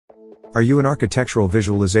Are you an architectural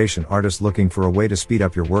visualization artist looking for a way to speed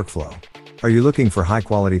up your workflow? Are you looking for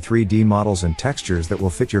high-quality 3D models and textures that will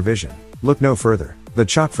fit your vision? Look no further. The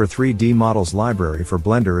Chalk for 3D Models library for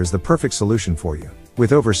Blender is the perfect solution for you.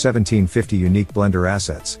 With over 1750 unique Blender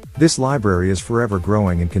assets, this library is forever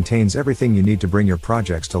growing and contains everything you need to bring your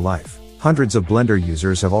projects to life. Hundreds of Blender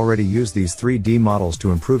users have already used these 3D models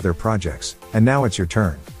to improve their projects, and now it's your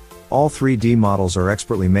turn. All 3D models are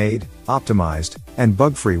expertly made, optimized, and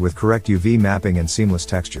bug-free with correct UV mapping and seamless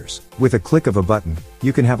textures. With a click of a button,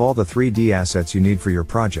 you can have all the 3D assets you need for your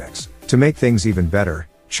projects. To make things even better,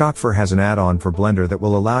 Chalk4 has an add-on for Blender that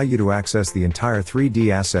will allow you to access the entire 3D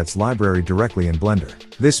assets library directly in Blender.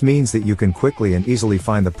 This means that you can quickly and easily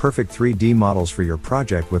find the perfect 3D models for your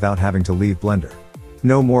project without having to leave Blender.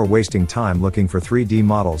 No more wasting time looking for 3D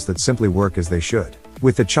models that simply work as they should.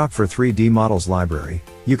 With the Chalk for 3D Models library,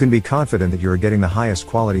 you can be confident that you are getting the highest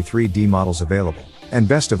quality 3D models available. And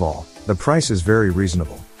best of all, the price is very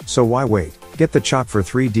reasonable. So why wait? Get the Chalk for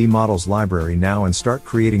 3D Models library now and start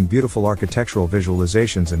creating beautiful architectural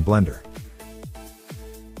visualizations in Blender.